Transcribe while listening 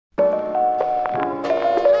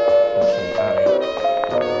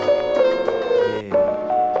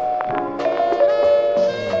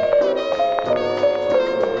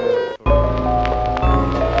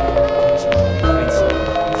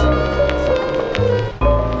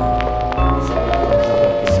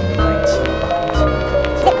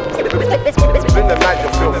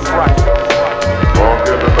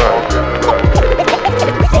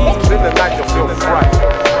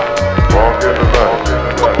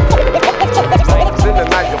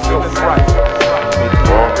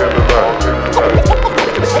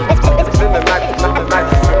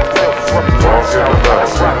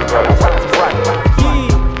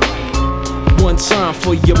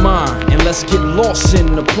get lost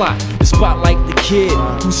in the plot. The spot like the kid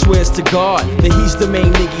who swears to God that he's the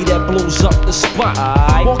main nigga that blows up the spot.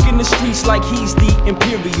 Walking the streets like he's the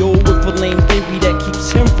Imperial with a lame theory that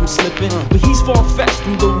keeps him from slipping. But he's far-fetched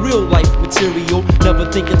from the real life material, never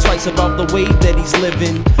thinking twice about the way that he's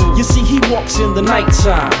living. You see, he walks in the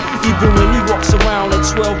nighttime, even when he walks around at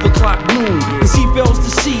 12 o'clock noon. Cause he fails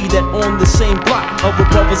to see that on the same block, other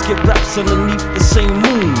brothers get raps underneath the same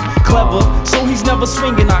moon. Clever, so he's never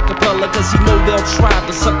swinging a cappella, cause he know they'll try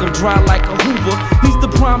to suck him dry like a Hoover. He's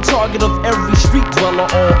the prime target of every street dweller,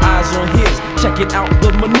 all eyes on his, checking out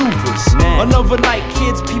the maneuvers. Another night,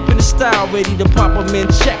 kids peeping the style, ready to pop him in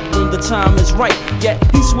check when the time is right. Yet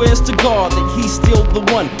he swears to God that he's still the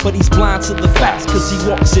one, but he's blind to the facts, cause he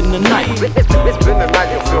walks in the night. It's been the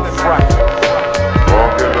night, you feel right.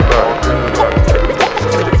 Walk in the night.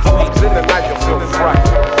 It's in the night, you feel right.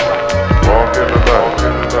 Walk in the night.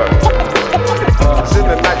 It's in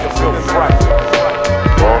the night, you feel right.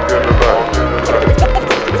 Walk in the night.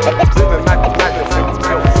 It's in the night, you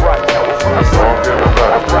feel right. Walk in the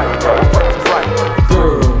night.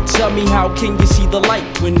 Girl, tell me, how can you see the light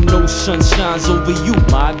when no sun shines over you?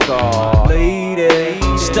 My God, lady,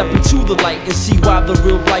 step into the light and see why the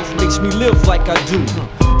real life makes me live like I do.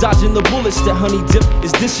 Dodging the bullets that Honey Dip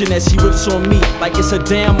is dishing as she rips on me like it's a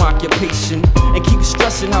damn occupation. And keep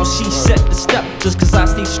stressing how she set the step just cause I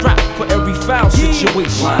stay strapped for every foul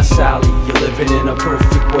situation. Blind Sally, you're living in a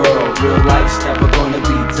perfect world. Real life's never gonna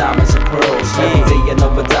be diamonds and pearls. Every day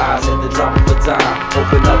another dies at the drop of a dime.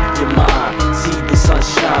 Open up your mind, see the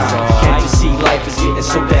sunshine. Can't you see life is getting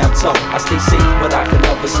so damn tough? I stay safe but I can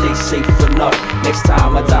never stay safe enough. Next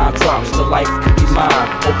time a dime drops, the life could be mine.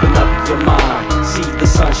 Open up your mind, see the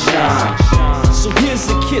sunshine. So here's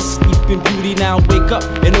a kiss, sleeping beauty, now wake up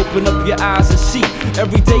and open up your eyes and see.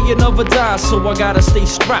 Every day another dies, so I gotta stay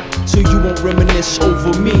strapped so you won't reminisce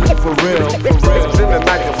over me. For real, for real. It's in the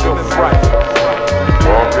night, you feel right.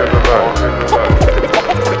 Walk in the night.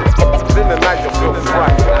 It's in the night, you feel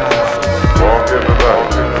right. Walk in the night.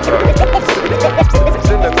 It's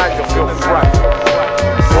in the night, you feel right.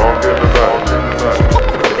 Walk in the night.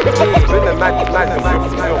 It's in the night, you feel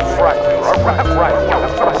right. Right.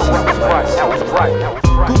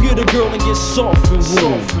 Go get a girl and get soft and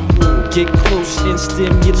warm. Get close and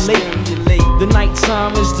stimulate. The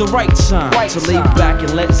nighttime is the right time to lay back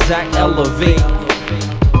and let Zach elevate.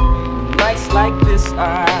 Nights like this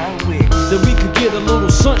I wish that we could get a little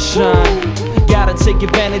sunshine. Gotta take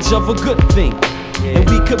advantage of a good thing, and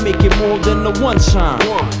we could make it more than the one time.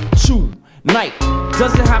 Two, night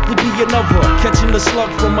doesn't have to be another. Catching a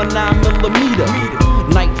slug from a 9mm.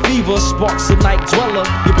 Night fever sparks a night dweller.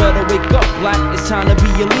 You better wake up, black, it's time to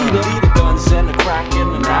be a leader. Guns and a crack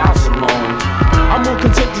and an house alone. I'm more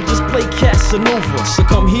content to just play Casanova. So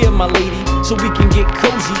come here, my lady, so we can get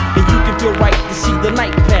cozy and you can feel right to see the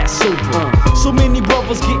night pass over. So many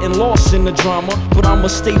brothers getting lost in the drama, but I'ma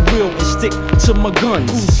stay real and stick to my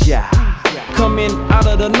guns. Yeah. Coming out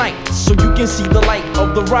of the night so you can see the light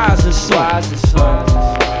of the rising sun.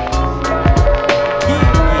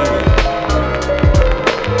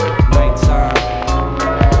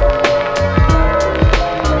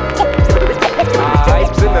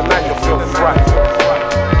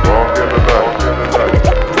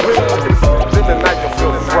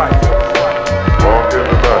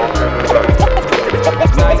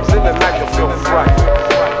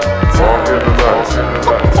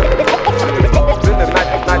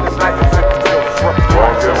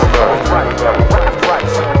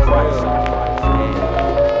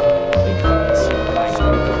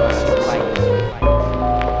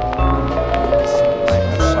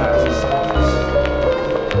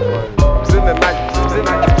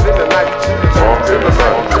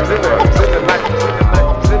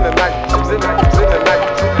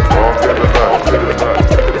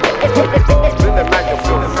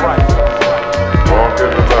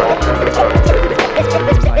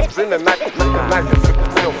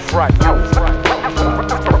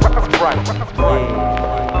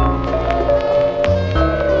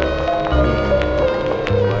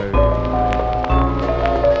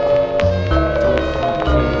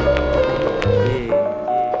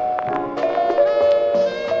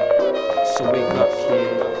 So wake up,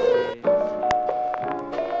 kid.